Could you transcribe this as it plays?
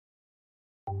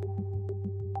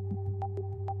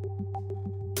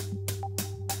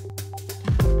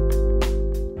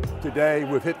Today,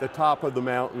 we've hit the top of the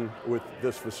mountain with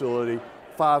this facility,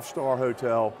 5-star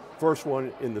hotel, first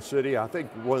one in the city, I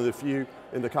think one of the few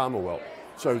in the Commonwealth.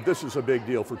 So this is a big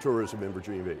deal for tourism in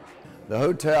Virginia Beach. The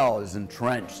hotel is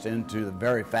entrenched into the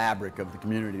very fabric of the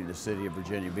community of the city of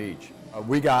Virginia Beach.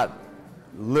 We got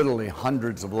literally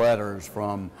hundreds of letters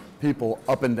from people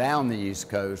up and down the East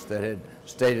Coast that had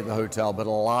stayed at the hotel, but a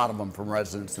lot of them from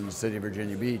residents in the city of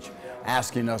Virginia Beach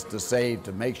asking us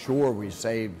to make sure we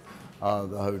saved the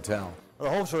hotel. The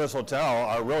hopes of this hotel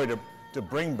are really to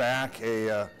bring back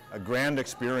a grand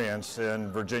experience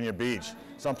in Virginia Beach,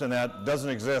 something that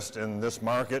doesn't exist in this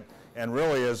market and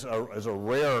really is a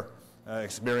rare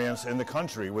experience in the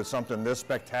country, with something this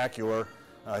spectacular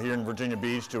here in Virginia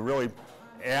Beach, to really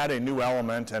add a new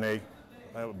element and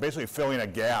basically filling a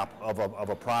gap of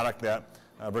a product that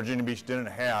Virginia Beach didn't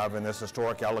have in this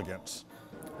historic elegance.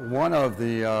 One of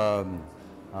the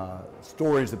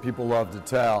stories that people love to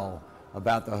tell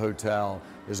about the hotel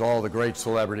is all the great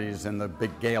celebrities and the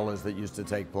big galas that used to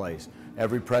take place.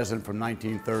 Every president from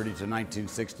 1930 to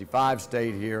 1965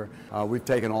 stayed here. We've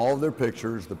taken all of their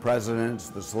pictures, the presidents,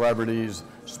 the celebrities,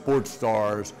 sports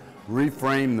stars,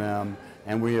 reframed them,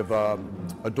 and we have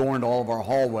adorned all of our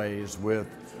hallways with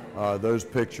those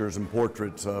pictures and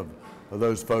portraits of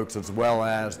those folks, as well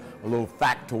as a little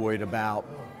factoid about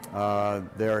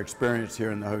their experience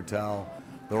here in the hotel.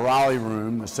 The Raleigh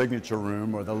room, the signature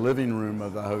room, or the living room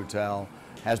of the hotel,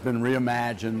 has been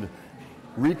reimagined,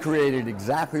 recreated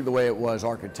exactly the way it was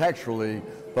architecturally,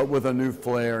 but with a new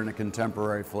flair and a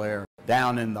contemporary flair.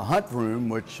 Down in the Hunt room,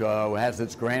 which has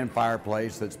its grand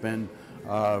fireplace that's been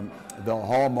the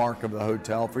hallmark of the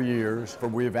hotel for years,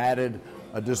 we've added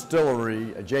a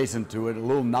distillery adjacent to it, a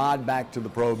little nod back to the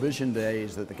Prohibition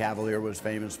days that the Cavalier was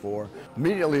famous for.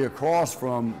 Immediately across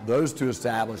from those two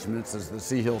establishments is the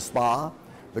Sea Hill Spa,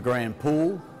 the Grand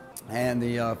Pool, and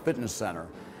the fitness center.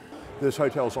 This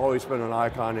hotel's always been an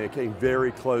icon, and it came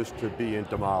very close to being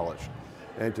demolished.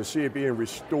 And to see it being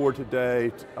restored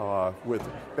today with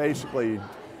basically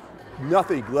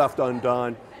nothing left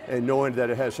undone, and knowing that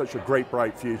it has such a great,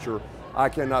 bright future, I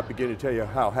cannot begin to tell you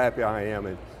how happy I am,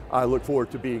 and I look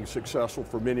forward to being successful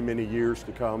for many, many years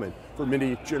to come and for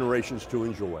many generations to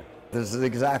enjoy. This is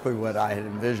exactly what I had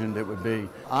envisioned it would be.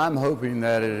 I'm hoping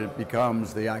that it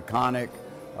becomes the iconic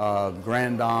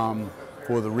grand dame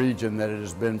for the region that it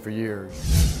has been for years.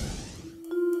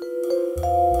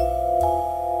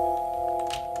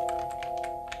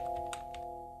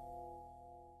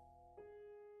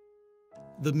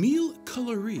 The Mille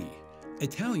Colori,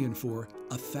 Italian for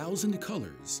 1,000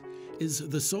 colors, is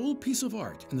the sole piece of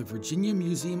art in the Virginia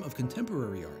Museum of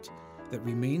Contemporary Art that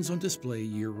remains on display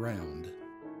year-round.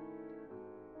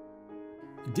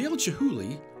 Dale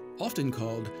Chihuly, often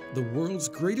called the world's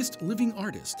greatest living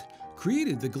artist,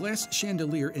 created the glass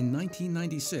chandelier in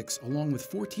 1996 along with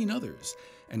 14 others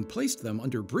and placed them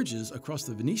under bridges across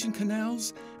the Venetian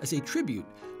canals as a tribute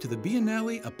to the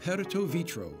Biennale Aperto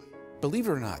Vitro. Believe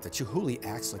it or not, the Chihuly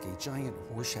acts like a giant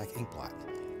Rorschach inkblot.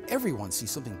 Everyone sees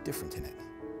something different in it.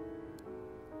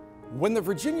 When the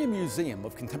Virginia Museum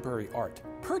of Contemporary Art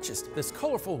purchased this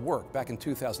colorful work back in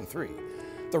 2003,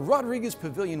 the Rodriguez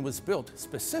Pavilion was built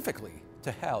specifically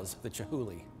to house the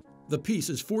Chihuly. The piece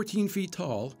is 14 feet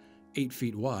tall, 8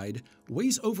 feet wide,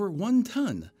 weighs over 1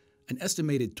 ton, an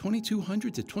estimated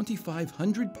 2,200 to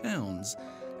 2,500 pounds,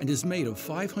 and is made of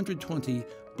 520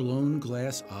 blown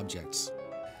glass objects.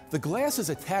 The glass is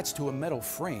attached to a metal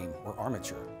frame or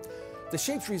armature. The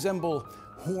shapes resemble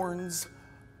horns,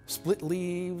 split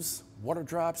leaves, water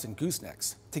drops, and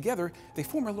goosenecks. Together, they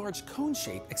form a large cone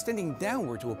shape extending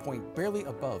downward to a point barely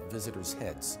above visitors'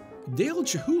 heads. Dale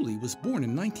Chihuly was born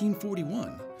in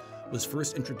 1941, was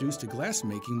first introduced to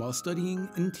glassmaking while studying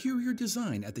interior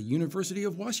design at the University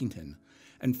of Washington,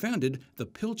 and founded the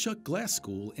Pilchuck Glass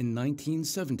School in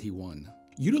 1971.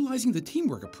 Utilizing the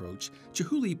teamwork approach,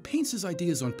 Chihuly paints his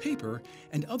ideas on paper,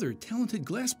 and other talented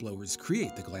glassblowers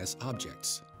create the glass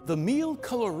objects. The Mille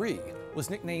Colori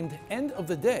was nicknamed End of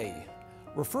the Day,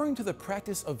 referring to the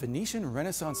practice of Venetian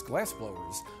Renaissance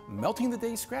glassblowers melting the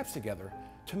day's scraps together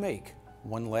to make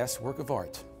one last work of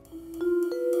art.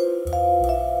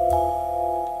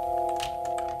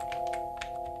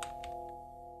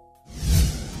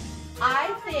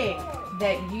 I think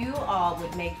that you all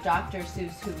would make Dr.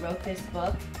 Seuss, who wrote this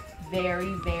book,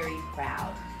 very, very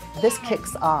proud. This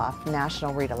kicks off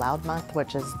National Read Aloud Month,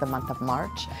 which is the month of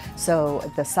March.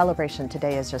 So the celebration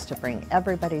today is just to bring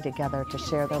everybody together to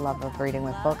share their love of reading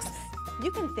with books.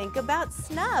 You can think about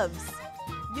snubs.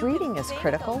 Reading is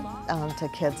critical to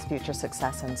kids' future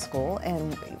success in school,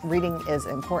 and reading is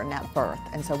important at birth.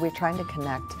 And so we're trying to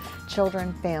connect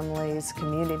children, families,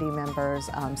 community members,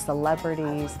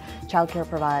 celebrities, childcare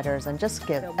providers, and just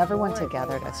get everyone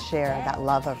together to share that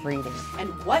love of reading. And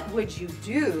what would you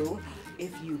do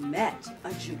if you met a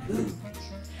Chihuly?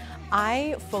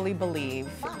 I fully believe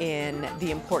in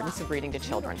the importance of reading to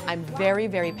children. I'm very,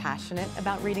 very passionate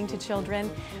about reading to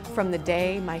children. From the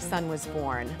day my son was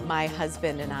born, my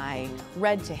husband and I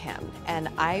read to him. And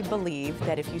I believe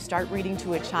that if you start reading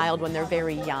to a child when they're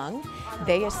very young,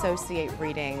 they associate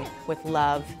reading with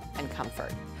love and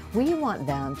comfort. We want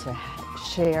them to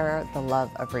share the love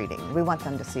of reading. We want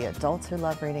them to see adults who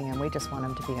love reading, and we just want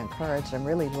them to be encouraged and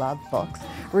really love books.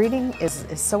 Reading is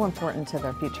so important to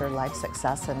their future life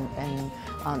success and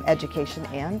education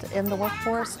and in the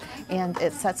workforce, and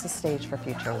it sets the stage for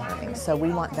future learning. So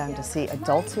we want them to see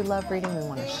adults who love reading. We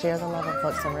want to share the love of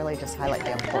books and really just highlight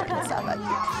the importance of it.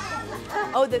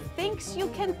 Oh, the things you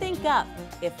can think up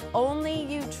if only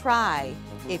you try.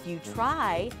 If you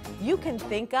try, you can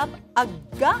think up a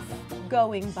guff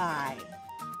going by.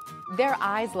 Their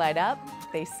eyes light up,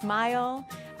 they smile,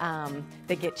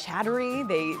 they get chattery,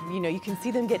 you can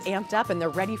see them get amped up and they're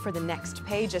ready for the next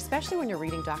page, especially when you're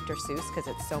reading Dr. Seuss because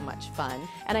it's so much fun.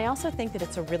 And I also think that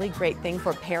it's a really great thing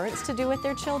for parents to do with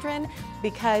their children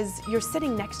because you're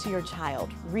sitting next to your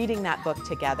child reading that book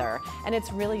together, and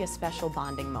it's really a special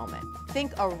bonding moment.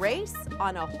 Think a race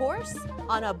on a horse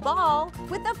on a ball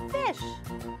with a fish.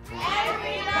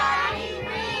 Everybody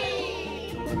read!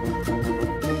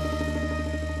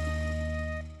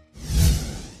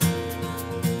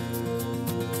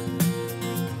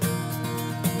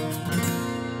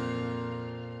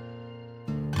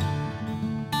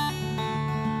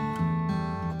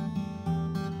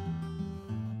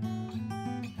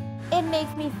 It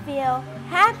makes me feel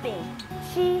happy.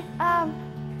 She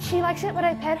likes it when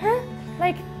I pet her.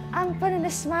 Like, I'm putting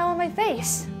this smile on my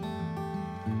face.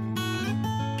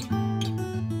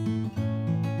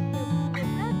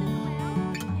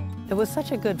 It was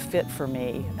such a good fit for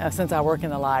me since I work in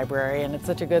the library, and it's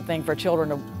such a good thing for children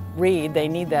to read. They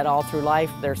need that all through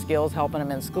life, their skills helping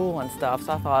them in school and stuff.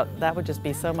 So I thought that would just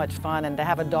be so much fun, and to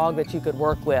have a dog that you could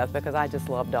work with, because I just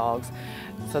love dogs.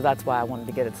 So that's why I wanted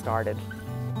to get it started.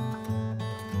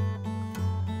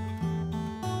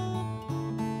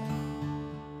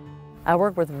 I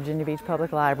work with Virginia Beach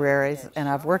Public Libraries, and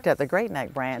I've worked at the Great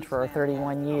Neck branch for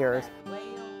 31 years.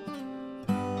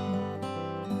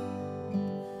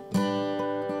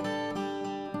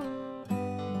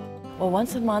 Well,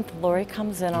 once a month, Lori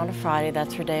comes in on a Friday.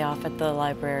 That's her day off at the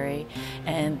library,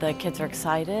 and the kids are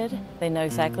excited. They know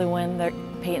exactly when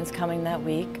Peyton's coming that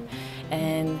week,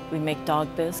 and we make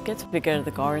dog biscuits. We go to the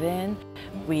garden,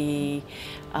 we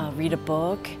read a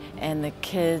book, and the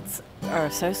kids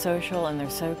are so social and they're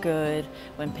so good.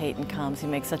 When Peyton comes, he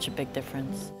makes such a big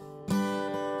difference.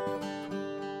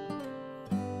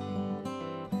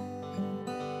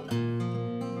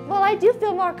 Well, I do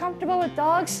feel more comfortable with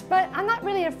dogs, but I'm not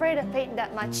really afraid of Peyton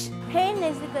that much. Peyton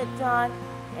is a good dog,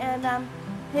 and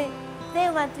they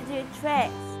want to do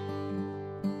tricks.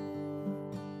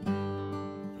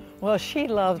 Well, she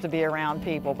loves to be around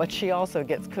people, but she also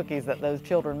gets cookies that those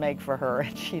children make for her,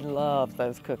 and she loves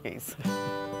those cookies.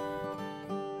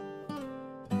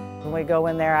 When we go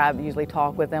in there, I usually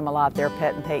talk with them a lot. They're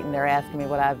petting Peyton, they're asking me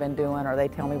what I've been doing, or they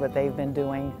tell me what they've been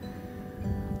doing.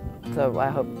 So I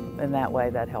hope in that way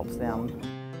that helps them.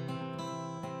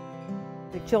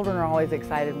 The children are always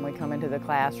excited when we come into the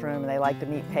classroom, and they like to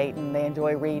meet Peyton. They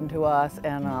enjoy reading to us,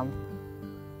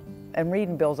 and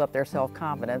reading builds up their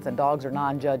self-confidence, and dogs are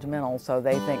non-judgmental, so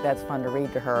they think that's fun to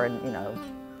read to her, and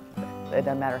it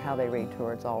doesn't matter how they read to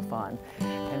her, it's all fun.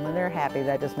 And when they're happy,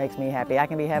 that just makes me happy. I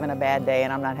can be having a bad day,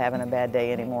 and I'm not having a bad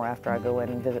day anymore after I go in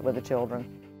and visit with the children.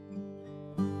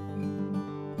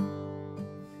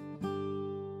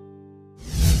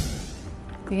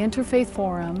 The Interfaith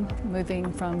Forum, Moving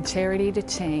from Charity to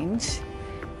Change,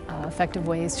 Effective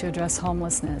Ways to Address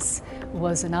Homelessness,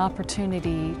 was an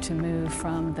opportunity to move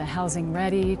from the housing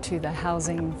ready to the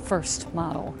housing first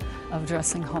model of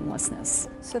addressing homelessness.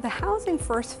 So the housing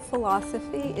first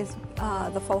philosophy is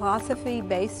the philosophy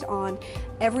based on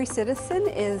every citizen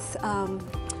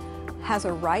has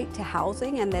a right to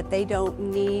housing, and that they don't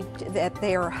need, that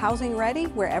they are housing ready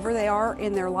wherever they are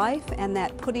in their life, and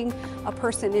that putting a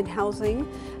person in housing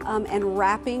and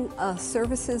wrapping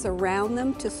services around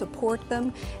them to support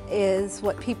them is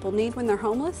what people need when they're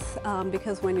homeless,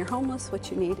 because when you're homeless,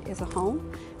 what you need is a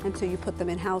home, and so you put them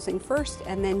in housing first,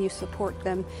 and then you support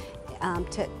them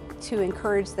to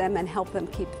encourage them and help them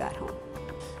keep that home.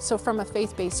 So from a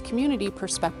faith-based community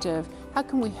perspective, how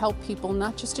can we help people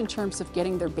not just in terms of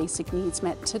getting their basic needs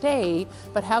met today,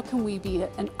 but how can we be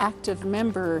an active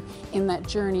member in that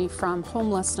journey from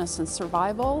homelessness and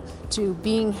survival to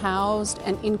being housed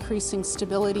and increasing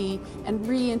stability and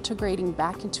reintegrating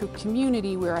back into a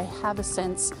community where I have a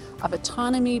sense of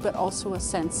autonomy, but also a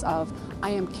sense of I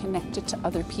am connected to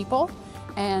other people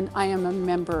and I am a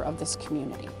member of this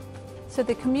community. So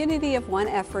the Community of One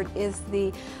effort is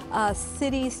the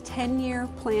city's 10-year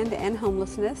plan to end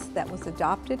homelessness that was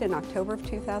adopted in October of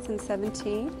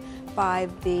 2017 by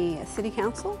the City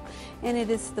Council. And it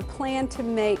is the plan to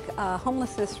make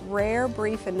homelessness rare,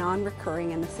 brief, and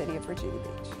non-recurring in the city of Virginia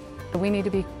Beach. We need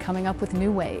to be coming up with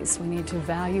new ways. We need to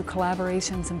value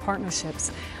collaborations and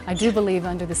partnerships. I do believe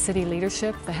under the city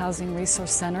leadership, the Housing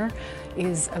Resource Center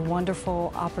is a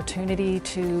wonderful opportunity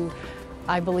to,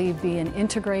 I believe, be an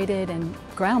integrated and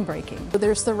groundbreaking.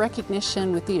 There's the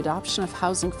recognition with the adoption of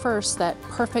Housing First that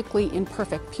perfectly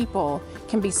imperfect people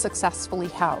can be successfully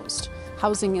housed.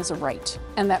 Housing is a right,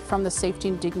 and that from the safety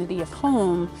and dignity of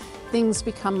home, things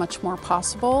become much more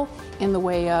possible in the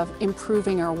way of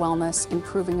improving our wellness,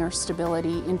 improving our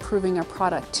stability, improving our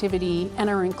productivity, and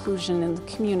our inclusion in the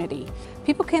community.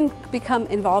 People can become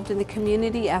involved in the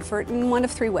community effort in one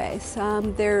of three ways.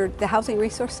 The Housing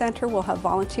Resource Center will have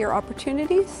volunteer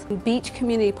opportunities. Beach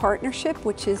Community Partnership,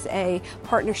 which is a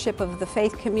partnership of the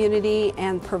faith community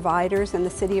and providers in the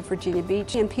city of Virginia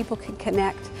Beach, and people can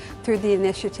connect through the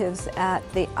initiatives at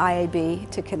the IAB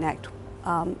to connect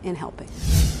in helping.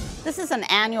 This is an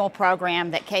annual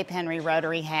program that Cape Henry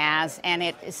Rotary has, and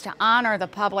it is to honor the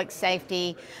Public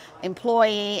Safety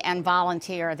Employee and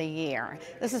Volunteer of the Year.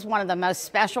 This is one of the most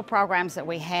special programs that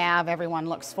we have. Everyone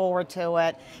looks forward to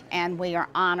it, and we are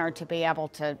honored to be able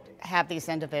to have these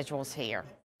individuals here.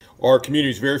 Our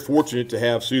community is very fortunate to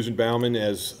have Susan Bauman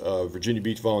as a Virginia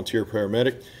Beach volunteer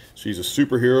paramedic. She's a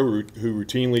superhero who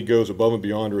routinely goes above and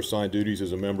beyond her assigned duties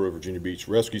as a member of Virginia Beach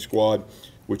Rescue Squad,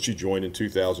 which she joined in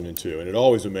 2002. And it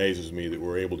always amazes me that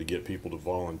we're able to get people to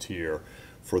volunteer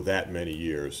for that many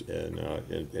years.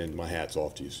 And my hat's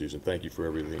off to you, Susan. Thank you for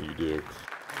everything you do.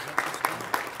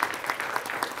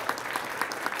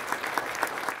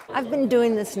 I've been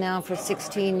doing this now for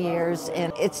 16 years,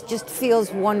 and it just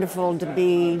feels wonderful to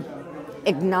be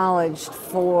acknowledged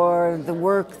for the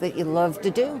work that you love to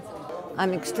do.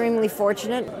 I'm extremely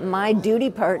fortunate. My duty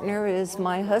partner is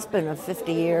my husband of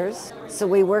 50 years, so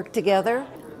we work together.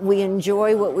 We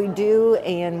enjoy what we do,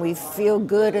 and we feel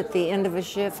good at the end of a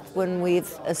shift when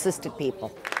we've assisted people.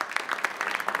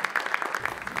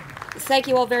 Thank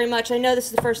you all very much. I know this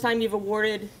is the first time you've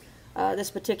awarded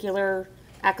this particular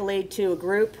accolade to a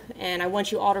group, and I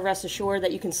want you all to rest assured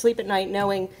that you can sleep at night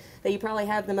knowing that you probably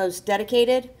have the most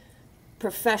dedicated,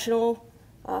 professional,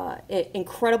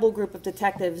 incredible group of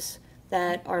detectives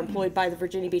that are employed by the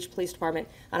Virginia Beach Police Department,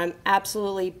 and I'm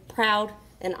absolutely proud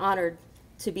and honored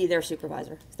to be their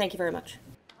supervisor. Thank you very much.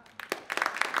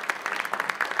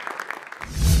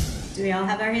 Do we all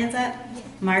have our hands up?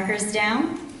 Markers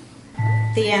down?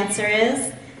 The answer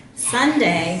is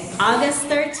Sunday, August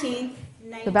 13th.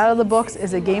 The Battle of the Books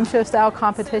is a game show style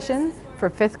competition for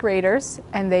 5th graders,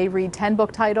 and they read 10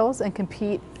 book titles and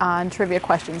compete on trivia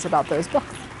questions about those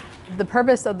books. The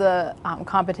purpose of the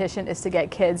competition is to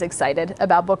get kids excited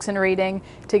about books and reading,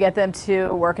 to get them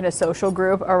to work in a social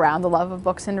group around the love of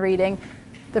books and reading.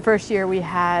 The first year we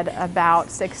had about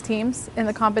 6 teams in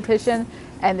the competition,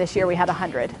 and this year we had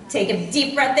 100. Take a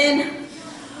deep breath in.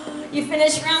 You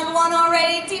finished round 1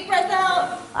 already. Deep breath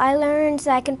out. I learned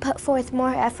that I can put forth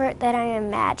more effort than I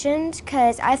imagined,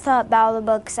 because I thought Battle of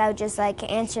the Books I would just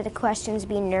answer the questions,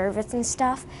 be nervous and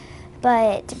stuff.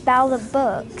 But Battle of the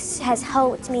Books has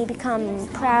helped me become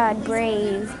proud,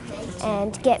 brave,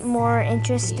 and get more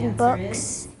interest in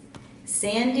books.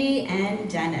 Sandy and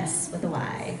Dennis with a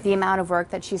Y. The amount of work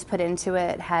that she's put into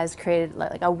it has created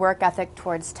a work ethic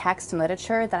towards text and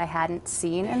literature that I hadn't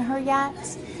seen in her yet,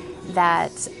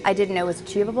 that I didn't know was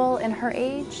achievable in her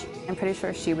age. I'm pretty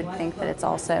sure she would think that it's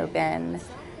also been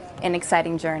an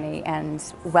exciting journey and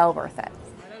well worth it.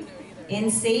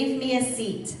 In Save Me a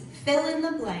Seat, fill in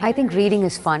the blank. I think reading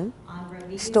is fun,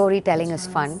 storytelling is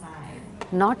fun.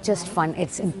 Not just fun,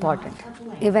 it's important.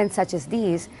 Events such as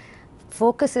these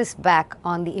focuses back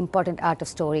on the important art of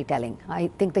storytelling. I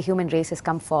think the human race has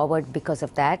come forward because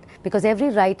of that, because every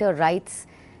writer writes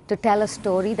to tell a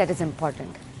story that is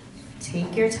important.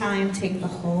 Take your time, take the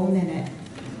whole minute.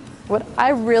 What I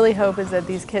really hope is that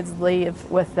these kids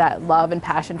leave with that love and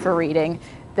passion for reading,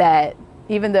 that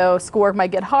even though schoolwork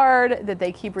might get hard, that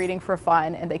they keep reading for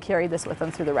fun and they carry this with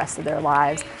them through the rest of their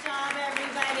lives. Good job,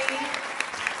 everybody.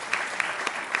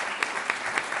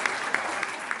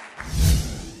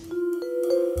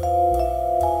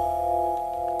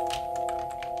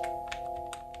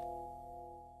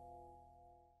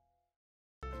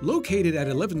 Located at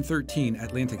 1113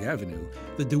 Atlantic Avenue,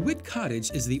 the deWitt Cottage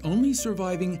is the only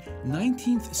surviving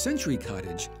 19th century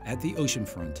cottage at the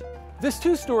oceanfront. This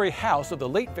two-story house of the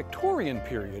late Victorian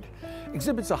period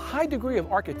exhibits a high degree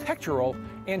of architectural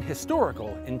and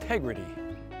historical integrity.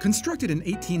 Constructed in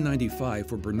 1895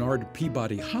 for Bernard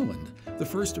Peabody Holland, the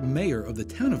first mayor of the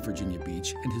town of Virginia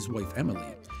Beach, and his wife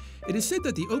Emily, it is said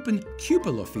that the open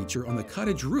cupola feature on the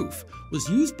cottage roof was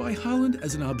used by Holland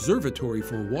as an observatory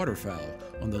for waterfowl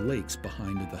on the lakes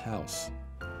behind the house.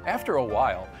 After a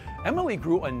while, Emily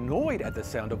grew annoyed at the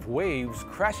sound of waves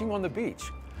crashing on the beach,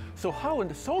 so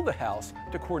Holland sold the house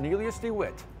to Cornelius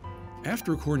deWitt.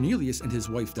 After Cornelius and his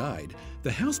wife died,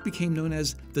 the house became known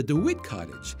as the deWitt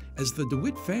Cottage, as the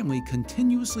deWitt family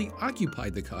continuously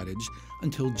occupied the cottage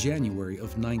until January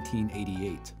of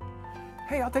 1988.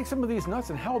 Hey, I'll take some of these nuts,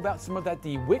 and how about some of that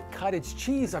deWitt cottage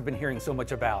cheese I've been hearing so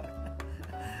much about?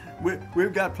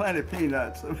 We've got plenty of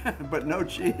peanuts, but no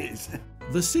cheese.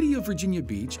 The City of Virginia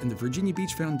Beach and the Virginia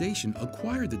Beach Foundation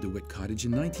acquired the deWitt Cottage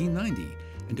in 1990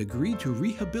 and agreed to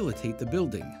rehabilitate the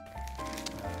building.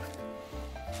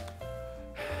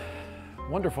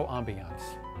 Wonderful ambiance.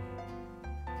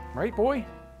 Right, boy?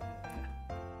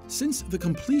 Since the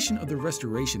completion of the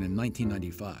restoration in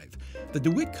 1995, the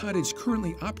deWitt Cottage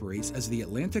currently operates as the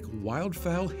Atlantic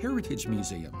Wildfowl Heritage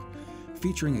Museum,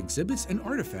 featuring exhibits and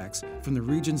artifacts from the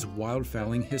region's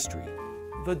wildfowling history.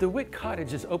 The deWitt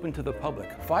Cottage is open to the public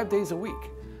 5 days a week,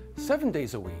 7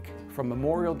 days a week, from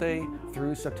Memorial Day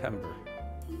through September.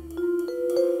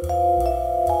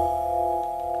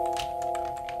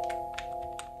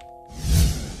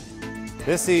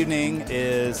 This evening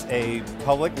is a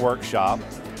public workshop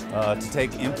to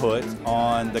take input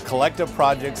on the collective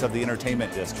projects of the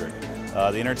Entertainment District.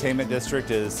 The Entertainment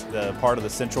District is part of the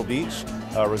Central Beach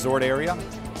resort area,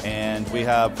 and we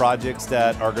have projects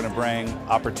that are going to bring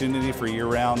opportunity for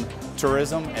year-round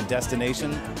tourism and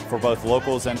destination for both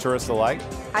locals and tourists alike.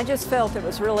 I just felt it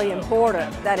was really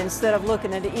important that instead of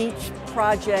looking at each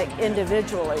project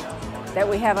individually, that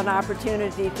we have an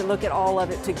opportunity to look at all of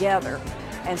it together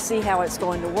and see how it's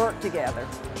going to work together.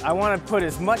 I want to put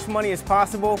as much money as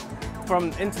possible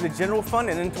into the general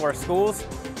fund and into our schools,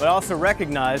 but also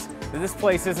recognize that this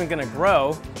place isn't going to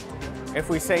grow if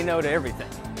we say no to everything.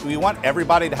 We want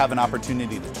everybody to have an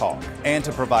opportunity to talk and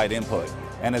to provide input.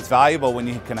 And it's valuable when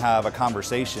you can have a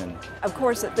conversation. Of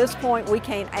course, at this point, we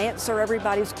can't answer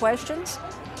everybody's questions,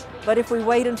 but if we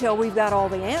wait until we've got all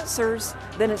the answers,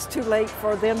 then it's too late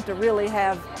for them to really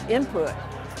have input.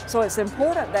 So it's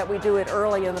important that we do it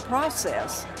early in the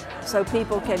process so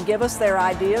people can give us their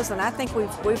ideas, and I think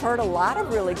we've heard a lot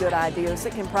of really good ideas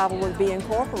that can probably be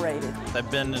incorporated.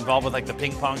 I've been involved with like the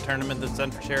ping pong tournament that's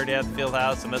done for charity at the field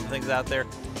house, some other things out there.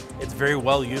 It's very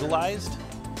well utilized.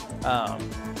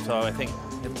 So I think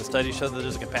if the studies show that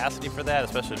there's a capacity for that,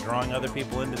 especially drawing other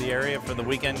people into the area for the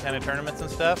weekend kind of tournaments and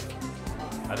stuff,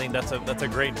 I think that's a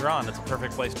great draw, and it's a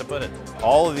perfect place to put it.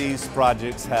 All of these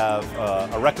projects have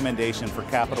a recommendation for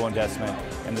capital investment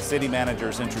in the city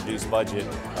manager's introduced budget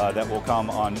that will come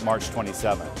on March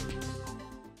 27th.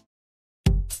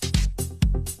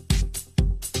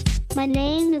 My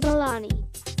name is Alani.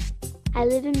 I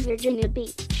live in Virginia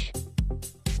Beach.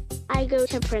 I go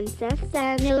to Princess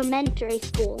Anne Elementary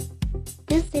School.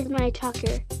 This is my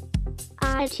talker.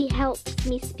 IT helps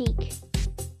me speak.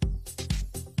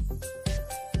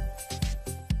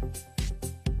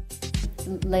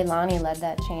 Leilani led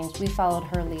that change. We followed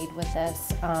her lead with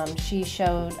this. She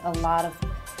showed a lot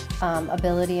of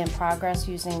ability and progress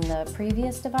using the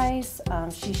previous device.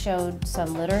 She showed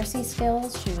some literacy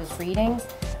skills. She was reading.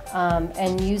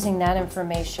 And using that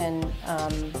information,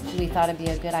 we thought it'd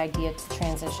be a good idea to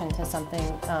transition to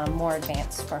something more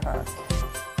advanced for her.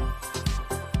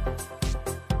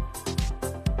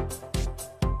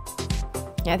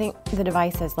 I think the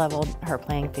device has leveled her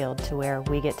playing field to where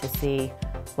we get to see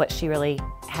what she really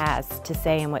has to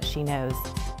say and what she knows.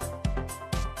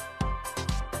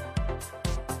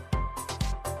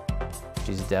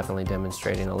 She's definitely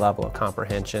demonstrating a level of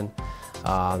comprehension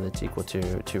that's equal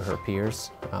to her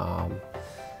peers.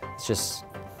 It's just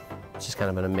kind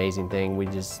of an amazing thing. We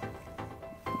just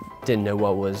didn't know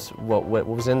what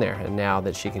was in there, and now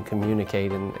that she can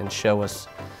communicate and show us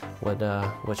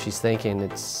what she's thinking,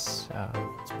 it's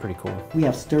pretty cool. We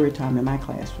have story time in my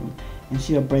classroom, and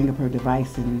she'll bring up her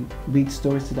device and read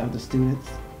stories to the other students,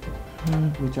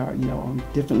 which are, on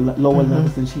different lower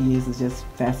levels than she is. It's just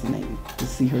fascinating to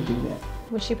see her do that.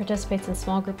 When she participates in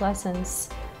small group lessons,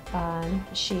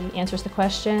 she answers the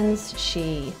questions.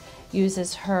 She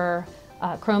uses her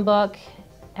Chromebook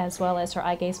as well as her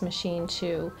eye gaze machine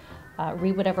to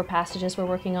read whatever passages we're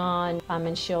working on,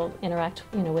 and she'll interact,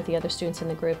 with the other students in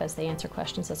the group as they answer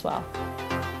questions as well.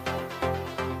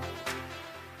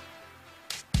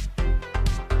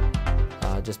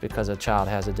 Just because a child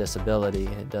has a disability,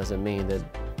 it doesn't mean that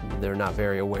they're not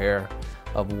very aware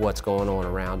of what's going on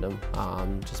around them.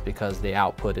 Just because the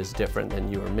output is different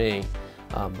than you or me,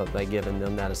 but by giving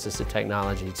them that assistive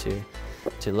technology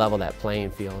to level that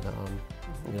playing field,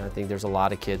 I think there's a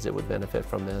lot of kids that would benefit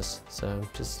from this. So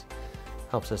just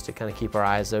helps us to kind of keep our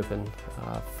eyes open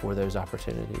for those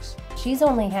opportunities. She's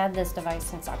only had this device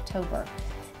since October,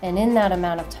 and in that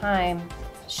amount of time,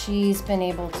 she's been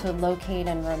able to locate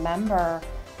and remember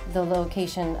the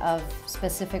location of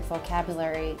specific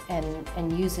vocabulary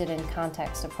and use it in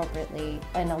context appropriately.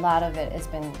 And a lot of it has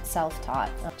been self-taught,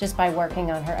 just by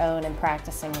working on her own and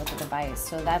practicing with the device.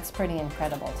 So that's pretty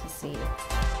incredible to see.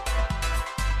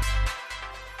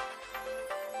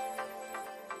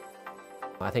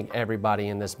 I think everybody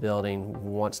in this building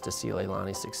wants to see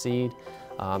Leilani succeed,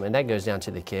 and that goes down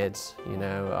to the kids.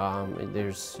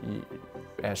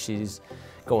 As she's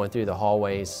going through the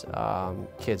hallways,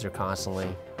 kids are constantly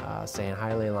saying,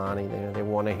 "Hi, Leilani." They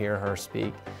want to hear her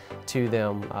speak to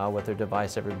them with their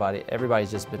device.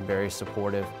 Everybody's just been very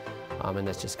supportive, and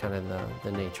that's just kind of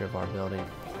the nature of our building.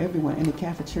 Everyone in the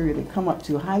cafeteria, they come up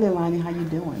to, "Hi, Leilani, how you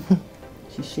doing?"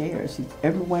 She shares.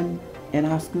 Everyone in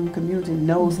our school community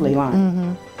knows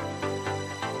Leilani.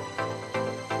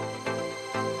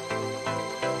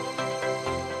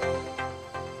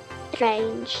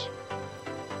 Strange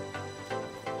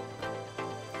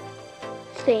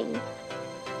thing.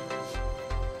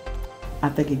 I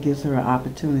think it gives her an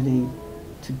opportunity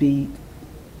to be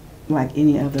like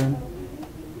any other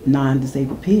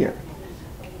non-disabled peer.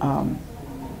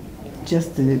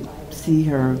 Just to see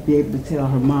her be able to tell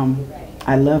her mom,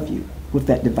 "I love you," with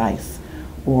that device,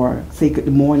 or say good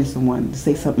morning to someone, to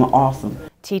say something awesome.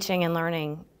 Teaching and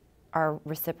learning are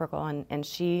reciprocal, and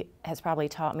she has probably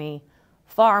taught me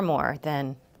far more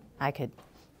than I could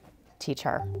teach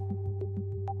her.